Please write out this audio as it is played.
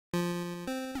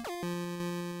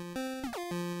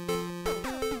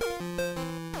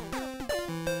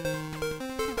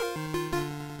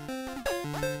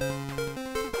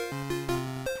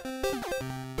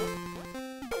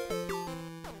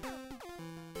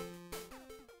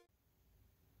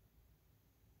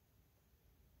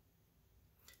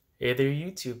Hey there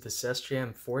YouTube, this is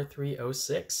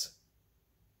sjm4306.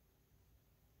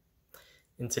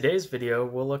 In today's video,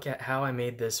 we'll look at how I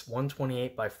made this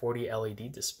 128 by 40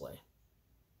 LED display.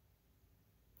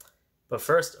 But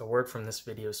first, a word from this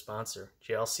video's sponsor,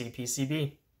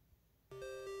 JLC-PCB.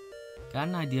 Got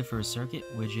an idea for a circuit,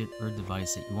 widget, or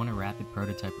device that you want to rapid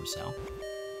prototype or sell?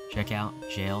 Check out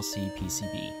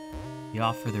JLC-PCB. They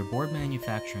offer their board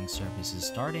manufacturing services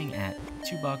starting at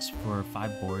 $2 for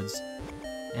 5 boards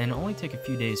and only take a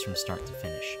few days from start to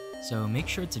finish. So make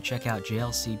sure to check out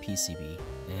JLC-PCB,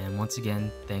 and once again,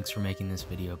 thanks for making this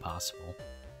video possible.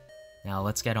 Now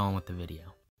let's get on with the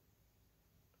video.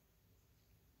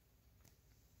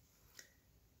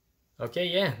 Okay,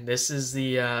 yeah, this is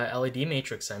the LED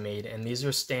matrix I made, and these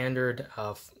are standard,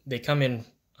 they come in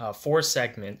 4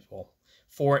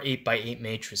 8x8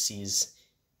 matrices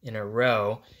in a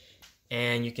row,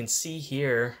 and you can see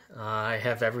here I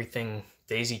have everything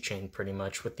daisy chained pretty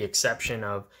much, with the exception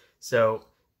of, so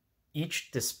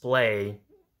each display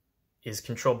is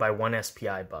controlled by one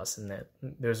SPI bus, and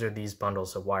those are these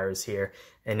bundles of wires here,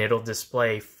 and it'll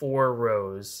display 4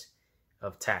 rows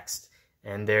of text,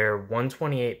 and they're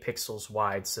 128 pixels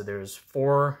wide, so there's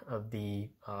 4 of the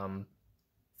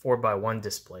 4x1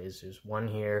 displays. There's one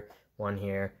here, one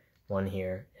here, one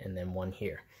here, and then one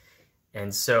here.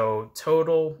 And so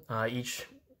total, each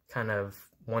kind of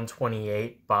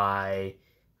 128 by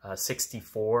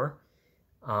 64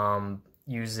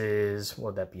 uses, what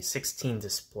would that be, 16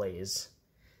 displays.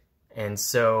 And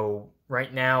so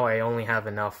right now I only have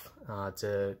enough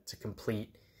to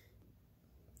complete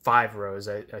 5 rows.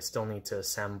 I still need to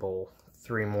assemble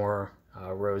 3 more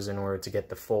rows in order to get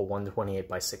the full 128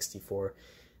 by 64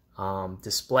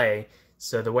 display.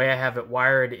 So the way I have it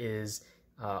wired is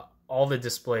all the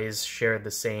displays share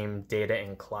the same data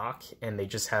and clock, and they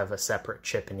just have a separate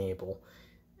chip enable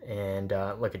and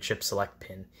like a chip select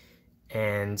pin.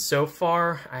 And so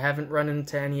far I haven't run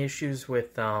into any issues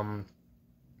with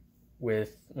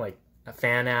like a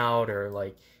fan out or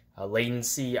like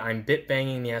latency. I'm bit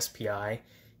banging the SPI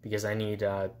because I need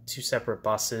 2 separate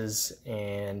buses,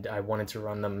 and I wanted to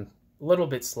run them a little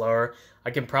bit slower.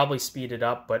 I can probably speed it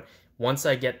up, but once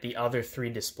I get the other 3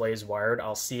 displays wired,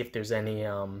 I'll see if there's any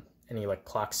like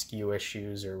clock skew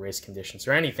issues or race conditions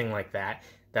or anything like that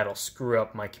that'll screw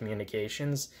up my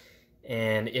communications.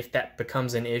 And if that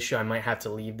becomes an issue, I might have to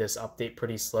leave this update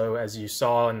pretty slow. As you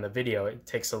saw in the video, it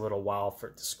takes a little while for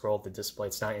it to scroll the display.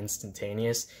 It's not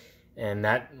instantaneous. And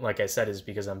that, like I said, is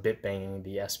because I'm bit banging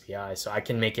the SPI. So I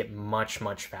can make it much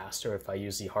faster if I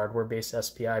use the hardware-based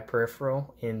SPI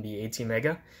peripheral in the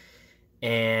ATmega.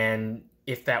 And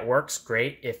if that works,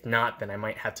 great. If not, then I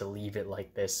might have to leave it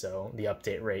like this, so the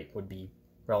update rate would be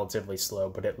relatively slow,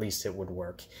 but at least it would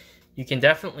work. You can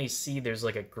definitely see there's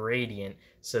like a gradient.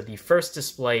 So the first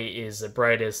display is the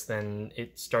brightest, then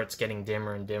it starts getting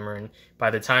dimmer and dimmer, and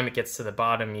by the time it gets to the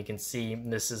bottom, you can see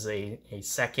this is a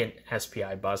second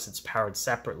SPI bus. It's powered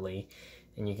separately,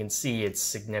 and you can see it's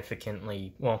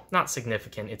significantly, well, not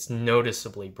significant, it's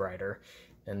noticeably brighter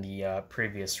than the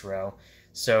previous row.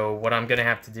 So what I'm going to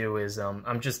have to do is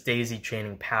I'm just daisy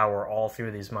chaining power all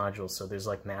through these modules, so there's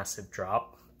like massive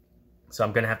drop. So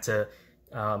I'm going to have to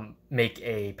make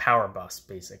a power bus,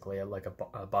 basically, like a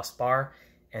bus bar,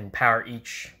 and power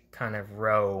each kind of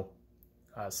row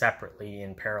separately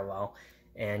in parallel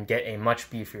and get a much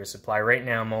beefier supply. Right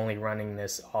now I'm only running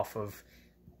this off of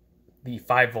the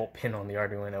 5-volt pin on the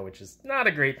Arduino, which is not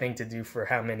a great thing to do for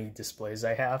how many displays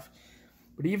I have.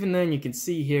 But even then, you can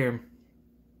see here,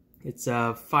 it's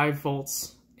 5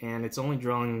 volts, and it's only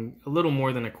drawing a little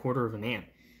more than 1/4 amp,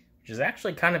 which is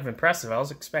actually kind of impressive. I was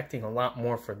expecting a lot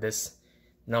more for this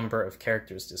number of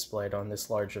characters displayed on this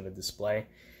large of a display.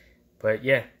 But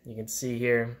yeah, you can see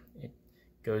here, it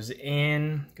goes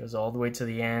in, goes all the way to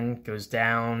the end, goes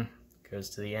down, goes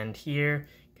to the end here,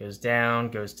 goes down,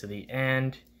 goes to the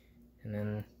end, and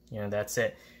then, you know, that's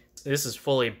it. This is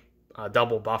fully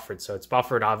double buffered, so it's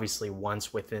buffered obviously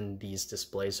once within these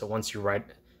displays. So once you write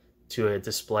to a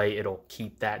display, it'll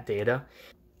keep that data.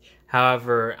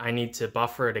 However, I need to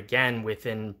buffer it again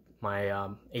within my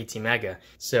ATmega.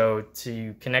 So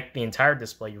to connect the entire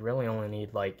display, you really only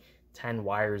need like 10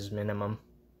 wires minimum.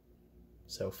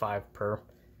 So 5 per,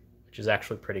 which is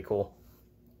actually pretty cool.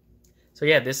 So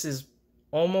yeah, this is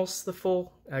almost the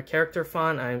full character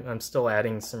font. I'm still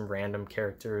adding some random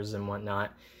characters and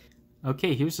whatnot.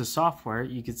 Okay, here's the software.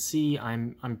 You can see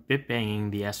I'm bit banging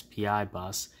the SPI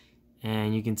bus,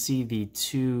 and you can see the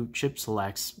 2 chip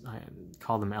selects. I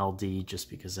call them LD just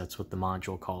because that's what the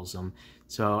module calls them.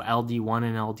 So LD1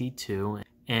 and LD2,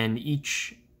 and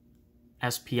each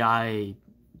SPI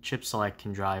chip select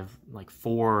can drive like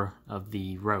 4 of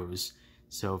the rows.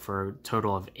 So for a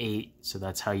total of 8, so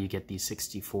that's how you get these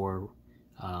 64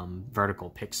 vertical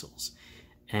pixels.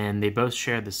 And they both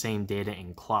share the same data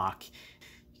in clock.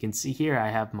 You can see here I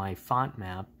have my font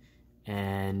map,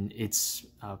 and it's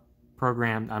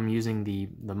programmed. I'm using the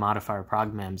modifier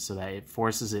progmem so that it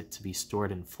forces it to be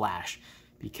stored in Flash,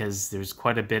 because there's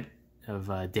quite a bit of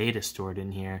data stored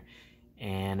in here,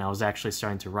 and I was actually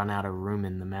starting to run out of room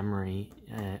in the memory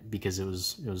because it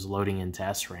was loading into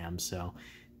SRAM. So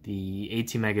the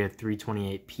ATmega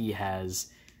 328P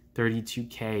has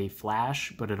 32K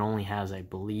flash, but it only has, I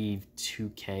believe,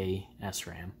 2K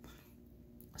SRAM.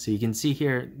 So you can see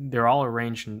here they're all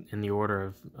arranged in the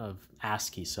order of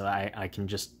ASCII, so I can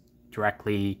just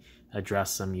directly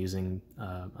address them using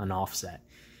an offset,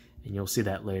 and you'll see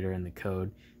that later in the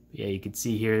code. But yeah, you can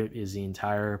see here is the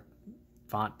entire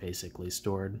font basically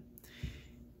stored.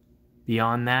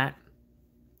 Beyond that,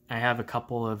 I have a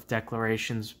couple of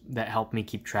declarations that help me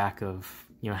keep track of,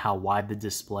 you know, how wide the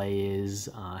display is,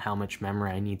 how much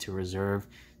memory I need to reserve.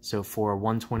 So for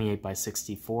 128 by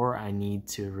 64, I need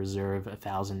to reserve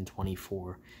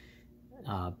 1024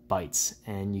 bytes.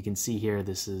 And you can see here,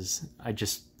 I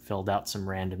just filled out some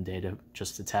random data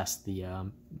just to test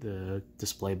the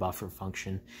display buffer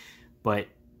function. But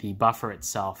the buffer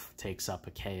itself takes up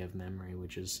a K of memory,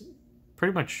 which is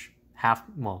pretty much half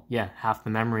the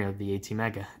memory of the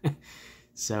ATmega.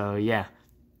 So yeah.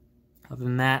 Other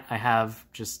than that, I have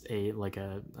just a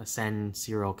send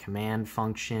serial command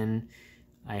function.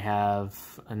 I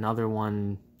have another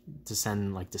one to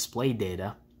send like display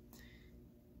data.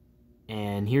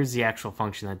 And here's the actual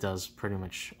function that does pretty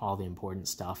much all the important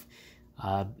stuff.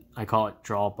 I call it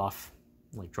draw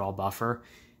buffer.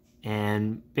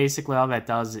 And basically all that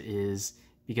does is,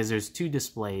 because there's two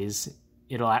displays,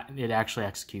 it actually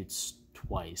executes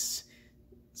twice.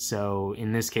 So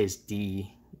in this case,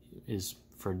 D is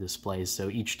for displays, so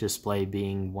each display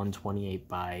being 128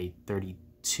 by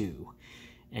 32.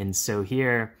 And so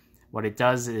here, what it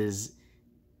does is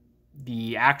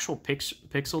the actual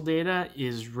pixel data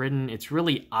is written, it's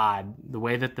really odd. The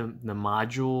way that the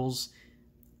modules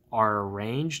are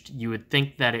arranged, you would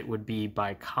think that it would be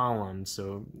by column.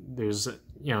 So there's,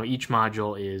 you know, each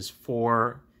module is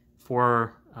 4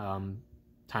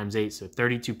 times 8, so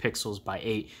 32 pixels by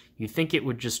 8. You think it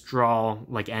would just draw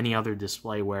like any other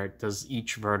display where it does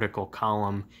each vertical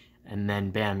column and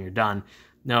then bam, you're done.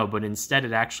 No, but instead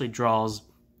it actually draws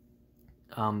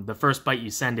the first byte you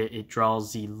send it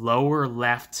draws the lower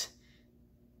left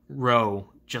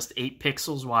row just 8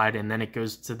 pixels wide, and then it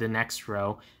goes to the next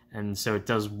row. And so it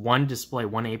does one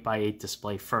 8x8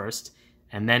 display first,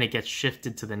 and then it gets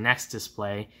shifted to the next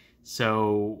display.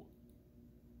 So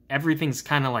everything's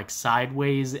kind of like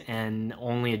sideways and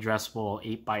only addressable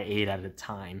 8x8 at a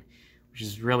time, which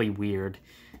is really weird.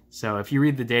 So if you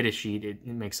read the data sheet, it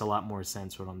makes a lot more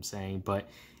sense what I'm saying. But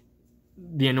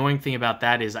the annoying thing about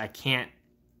that is I can't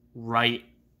write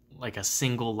like a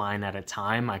single line at a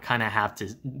time. I kind of have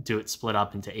to do it split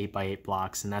up into 8x8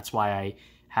 blocks, and that's why I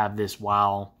have this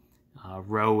while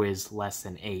row is less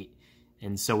than 8.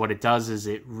 And so what it does is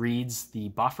it reads the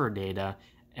buffer data,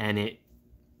 and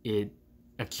it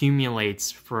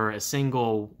accumulates for a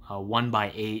single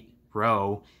 1x8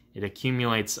 row. It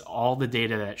accumulates all the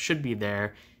data that should be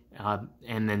there,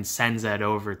 and then sends that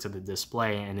over to the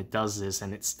display. And it does this,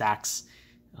 and it stacks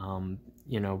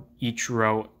you know, each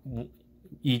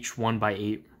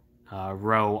 1x8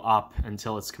 row up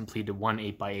until it's completed one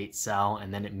 8x8 cell,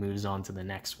 and then it moves on to the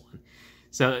next one.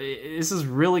 So this is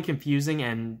really confusing,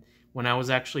 and when I was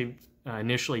actually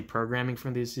initially programming for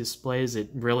these displays, it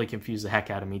really confused the heck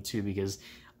out of me too, because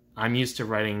I'm used to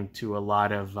writing to a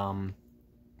lot of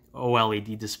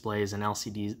OLED displays and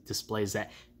LCD displays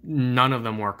that none of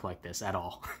them work like this at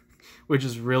all, which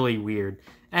is really weird.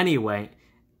 Anyway,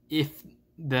 if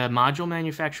the module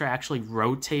manufacturer actually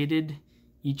rotated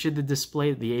each of the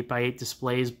 8x8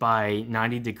 displays by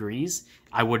 90 degrees,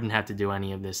 I wouldn't have to do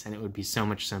any of this, and it would be so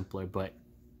much simpler, but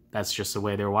that's just the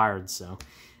way they're wired. So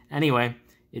anyway,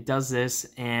 it does this,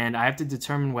 and I have to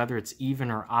determine whether it's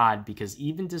even or odd, because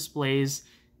even displays,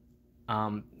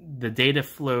 the data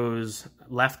flows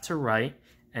left to right,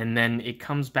 and then it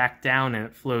comes back down and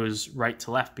it flows right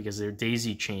to left because they're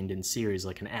daisy chained in series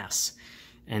like an S.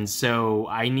 And so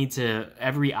I need to,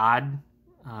 every odd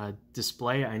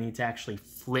display, I need to actually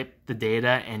flip the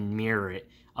data and mirror it.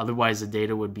 Otherwise the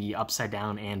data would be upside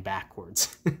down and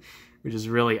backwards, which is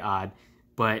really odd.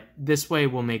 But this way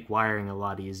will make wiring a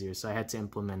lot easier, so I had to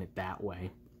implement it that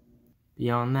way.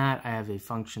 Beyond that, I have a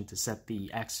function to set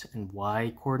the X and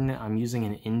Y coordinate. I'm using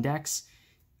an index,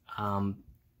 and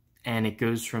it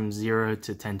goes from 0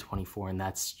 to 1024, and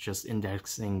that's just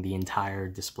indexing the entire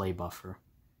display buffer.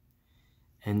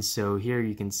 And so here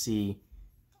you can see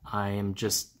I am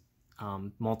just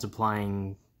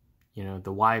multiplying,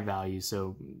 the Y value.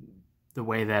 So the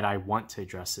way that I want to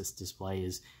address this display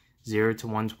is 0 to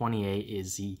 128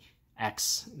 is the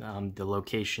X, the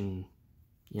location,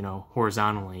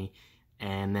 horizontally,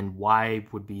 and then Y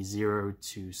would be 0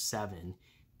 to 7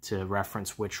 to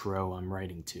reference which row I'm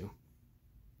writing to.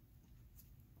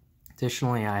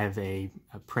 Additionally, I have a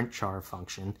print char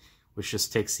function, which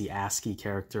just takes the ASCII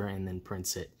character and then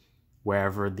prints it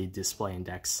wherever the display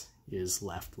index is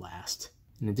left last.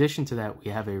 In addition to that,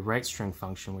 we have a write string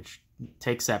function, which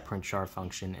takes that print char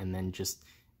function and then just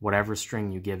whatever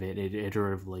string you give it, it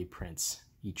iteratively prints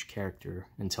each character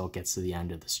until it gets to the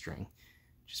end of the string,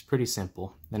 which is pretty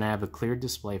simple. Then I have a clear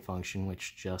display function,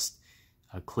 which just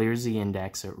clears the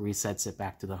index, so it resets it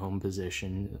back to the home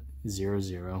position, 0,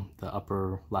 0, the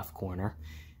upper left corner,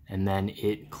 and then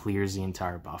it clears the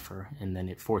entire buffer, and then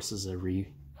it forces a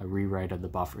rewrite of the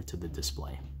buffer to the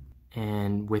display.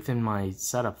 And within my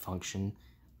setup function,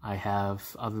 I have,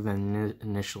 other than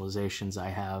initializations, I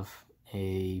have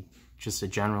just a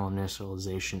general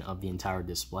initialization of the entire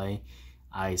display.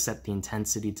 I set the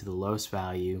intensity to the lowest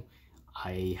value.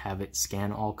 I have it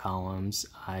scan all columns.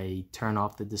 I turn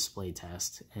off the display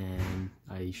test, and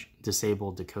I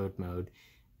disable decode mode,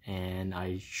 and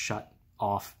I shut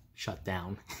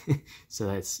down so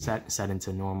that's set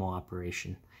into normal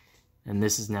operation. And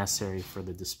this is necessary for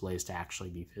the displays to actually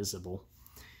be visible.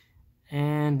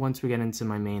 And once we get into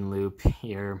my main loop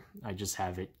here, I just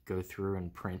have it go through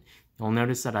and print. You'll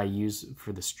notice that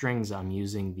for the strings, I'm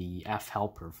using the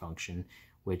fhelper function,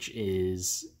 which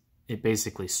is, it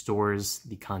basically stores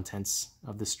the contents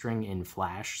of the string in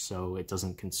Flash so it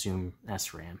doesn't consume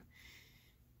SRAM.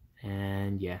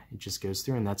 And yeah, it just goes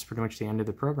through, and that's pretty much the end of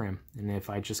the program. And if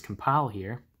I just compile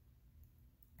here,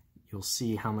 you'll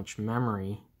see how much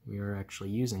memory we are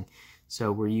actually using.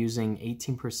 So we're using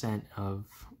 18% of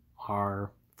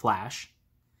our Flash,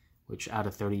 which out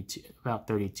of about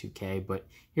 32K, but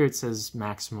here it says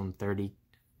maximum 30,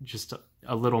 just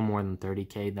a little more than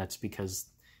 30K. That's because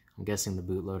I'm guessing the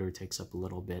bootloader takes up a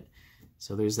little bit.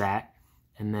 So there's that.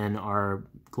 And then our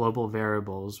global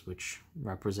variables, which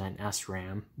represent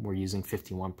SRAM, we're using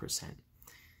 51%.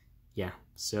 Yeah,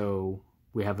 so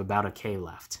we have about a K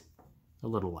left, a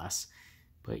little less.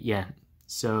 But yeah,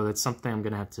 so that's something I'm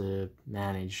going to have to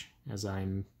manage as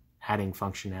I'm adding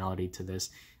functionality to this.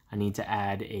 I need to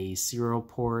add a serial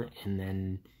port and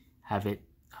then have it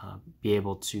be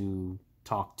able to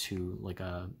talk to like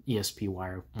a ESP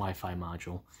Wi-Fi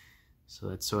module. So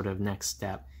that's sort of next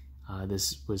step.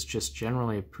 This was just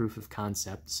generally a proof of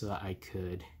concept so that I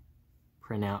could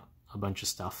print out a bunch of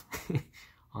stuff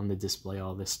on the display,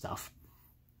 all this stuff.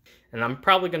 And I'm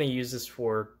probably going to use this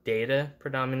for data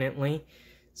predominantly.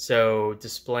 So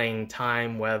displaying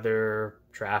time, weather,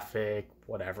 traffic,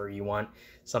 whatever you want,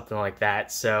 something like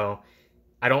that. So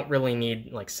I don't really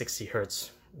need like 60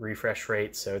 Hertz refresh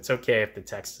rate, so it's okay if the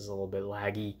text is a little bit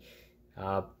laggy.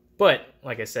 But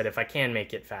like I said, if I can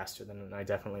make it faster, then I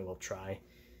definitely will try.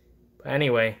 But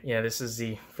anyway, yeah, this is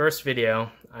the first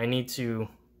video. I need to,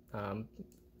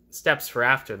 steps for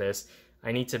after this,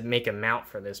 I need to make a mount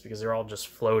for this because they're all just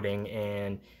floating,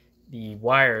 and the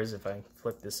wires, if I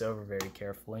flip this over very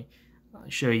carefully, I'll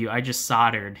show you, I just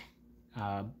soldered,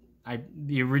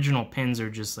 the original pins are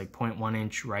just like 0.1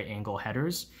 inch right angle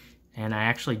headers, and I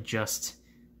actually just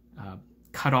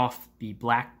cut off the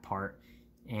black part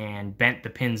and bent the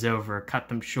pins over, cut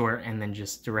them short, and then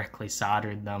just directly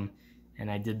soldered them. And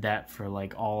I did that for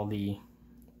like all the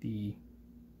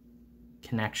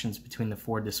connections between the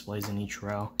 4 displays in each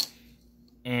row.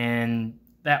 And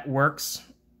that works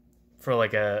for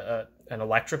like an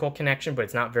electrical connection, but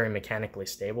it's not very mechanically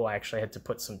stable. I actually had to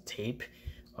put some tape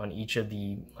on each of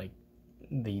the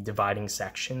dividing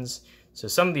sections. So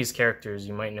some of these characters,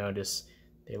 you might notice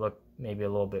they look maybe a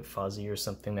little bit fuzzy or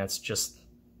something. That's just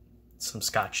some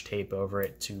Scotch tape over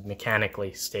it to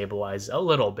mechanically stabilize a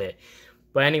little bit.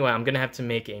 But anyway, I'm gonna have to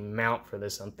make a mount for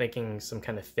this. I'm thinking some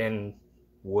kind of thin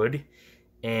wood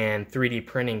and 3D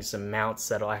printing some mounts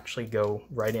that'll actually go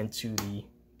right into the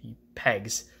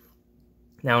pegs.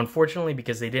 Now, unfortunately,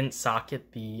 because they didn't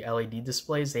socket the LED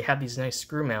displays, they have these nice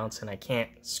screw mounts, and I can't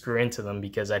screw into them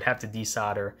because I'd have to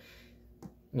desolder,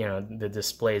 the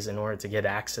displays in order to get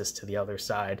access to the other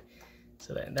side.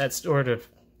 So that sort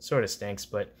of stinks,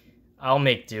 but I'll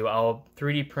make do. I'll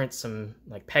 3D print some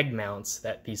like peg mounts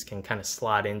that these can kind of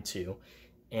slot into,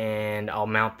 and I'll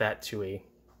mount that to a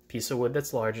piece of wood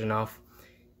that's large enough.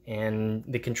 And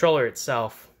the controller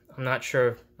itself, I'm not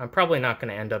sure. I'm probably not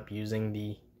going to end up using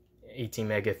the 18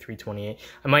 mega 328.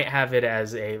 I might have it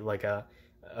as a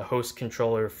a host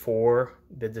controller for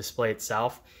the display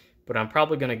itself, but I'm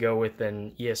probably going to go with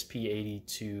an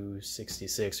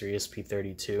ESP8266 or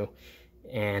ESP32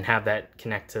 and have that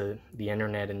connect to the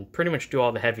internet and pretty much do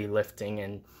all the heavy lifting,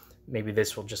 and maybe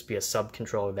this will just be a sub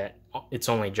controller that its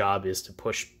only job is to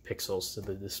push pixels to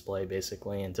the display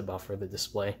basically and to buffer the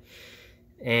display.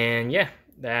 And yeah,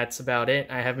 that's about it.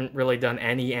 I haven't really done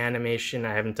any animation.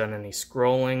 I haven't done any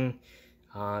scrolling.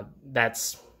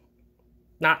 That's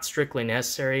not strictly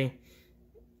necessary.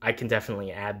 I can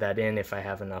definitely add that in if I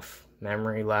have enough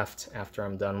memory left after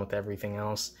I'm done with everything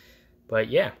else. But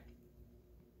yeah,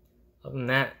 other than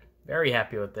that, very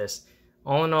happy with this.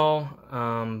 All in all,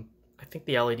 I think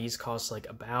the LEDs cost like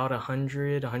about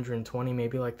 100, 120,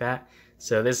 maybe like that.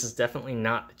 So this is definitely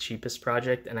not the cheapest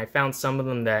project, and I found some of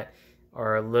them that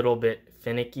are a little bit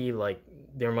finicky, like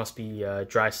there must be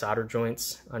dry solder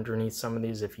joints underneath some of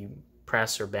these. If you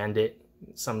press or bend it,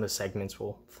 some of the segments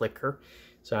will flicker.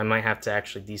 So I might have to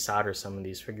actually desolder some of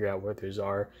these, figure out where those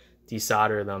are,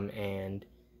 desolder them, and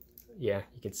yeah,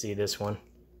 you can see this one.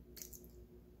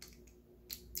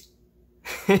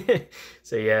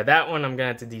 So yeah, that one I'm gonna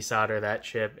have to desolder that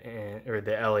chip or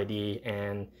the LED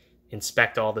and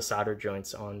inspect all the solder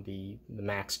joints on the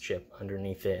MAX chip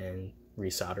underneath it and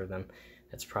resolder them.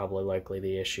 That's probably likely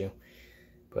the issue.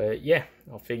 But yeah,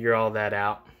 I'll figure all that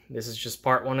out. This is just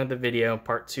part one of the video.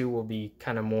 Part two will be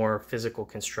kind of more physical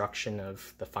construction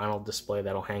of the final display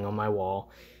that'll hang on my wall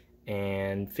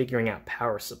and figuring out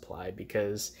power supply,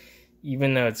 because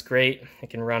even though it's great, it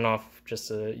can run off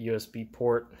just a USB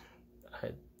port,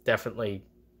 definitely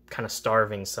kind of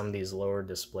starving some of these lower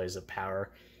displays of power,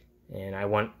 and I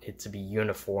want it to be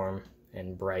uniform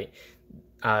and bright.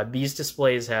 These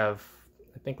displays have,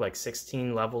 I think, like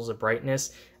 16 levels of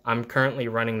brightness. I'm currently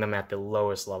running them at the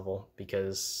lowest level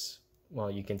because, well,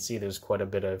 you can see there's quite a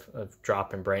bit of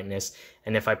drop in brightness,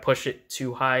 and if I push it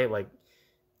too high, like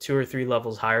 2 or 3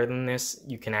 levels higher than this,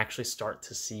 you can actually start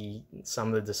to see some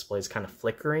of the displays kind of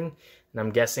flickering, and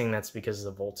I'm guessing that's because of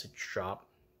the voltage drop.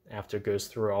 After it goes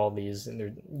through all these,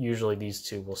 and usually these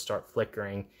two will start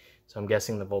flickering, so I'm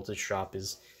guessing the voltage drop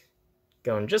is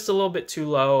going just a little bit too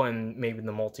low, and maybe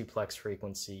the multiplex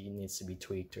frequency needs to be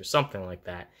tweaked or something like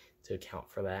that to account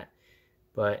for that.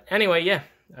 But anyway, yeah,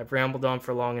 I've rambled on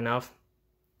for long enough.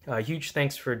 Huge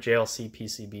thanks for JLC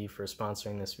PCB for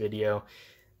sponsoring this video.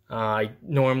 I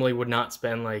normally would not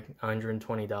spend like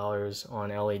 $120 on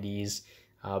LEDs,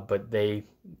 but they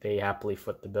happily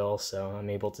foot the bill, so I'm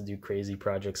able to do crazy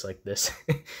projects like this.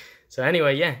 So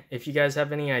anyway, yeah, if you guys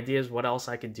have any ideas what else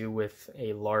I could do with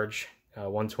a large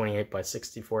 128 by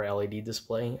 64 LED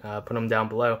display, put them down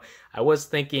below. I was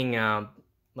thinking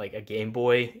like a Game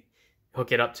Boy,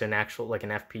 hook it up to an actual, like an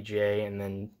FPGA, and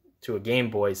then to a Game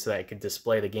Boy so that it could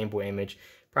display the Game Boy image.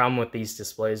 Problem with these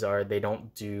displays are they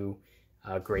don't do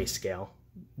grayscale.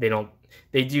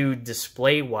 They do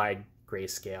display wide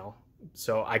grayscale,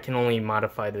 so I can only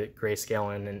modify the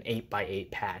grayscale in an 8x8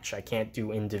 patch. I can't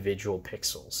do individual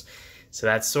pixels, so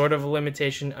that's sort of a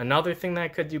limitation. Another thing that I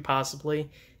could do possibly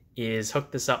is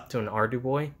hook this up to an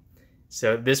Arduboy.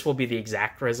 So this will be the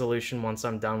exact resolution once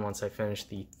I'm done, once I finish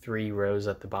the 3 rows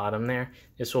at the bottom there.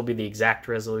 This will be the exact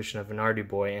resolution of an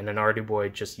Arduboy, and an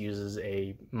Arduboy just uses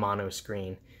a mono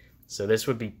screen. So this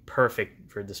would be perfect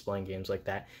for displaying games like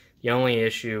that. The only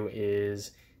issue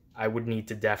is I would need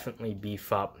to definitely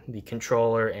beef up the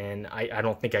controller, and I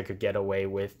don't think I could get away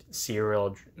with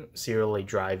serially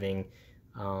driving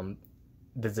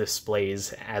the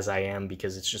displays as I am,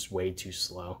 because it's just way too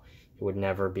slow. It would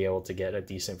never be able to get a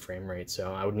decent frame rate,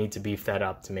 so I would need to beef that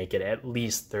up to make it at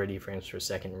least 30 frames per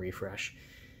second refresh.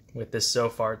 With this so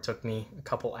far, it took me a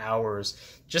couple hours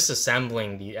just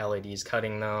assembling the LEDs,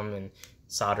 cutting them and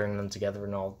soldering them together,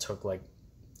 and all took like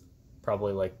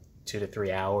probably like 2 to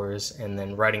 3 hours, and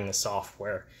then writing the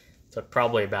software took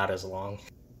probably about as long.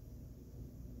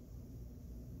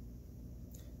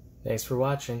 Thanks for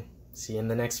watching. See you in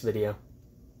the next video.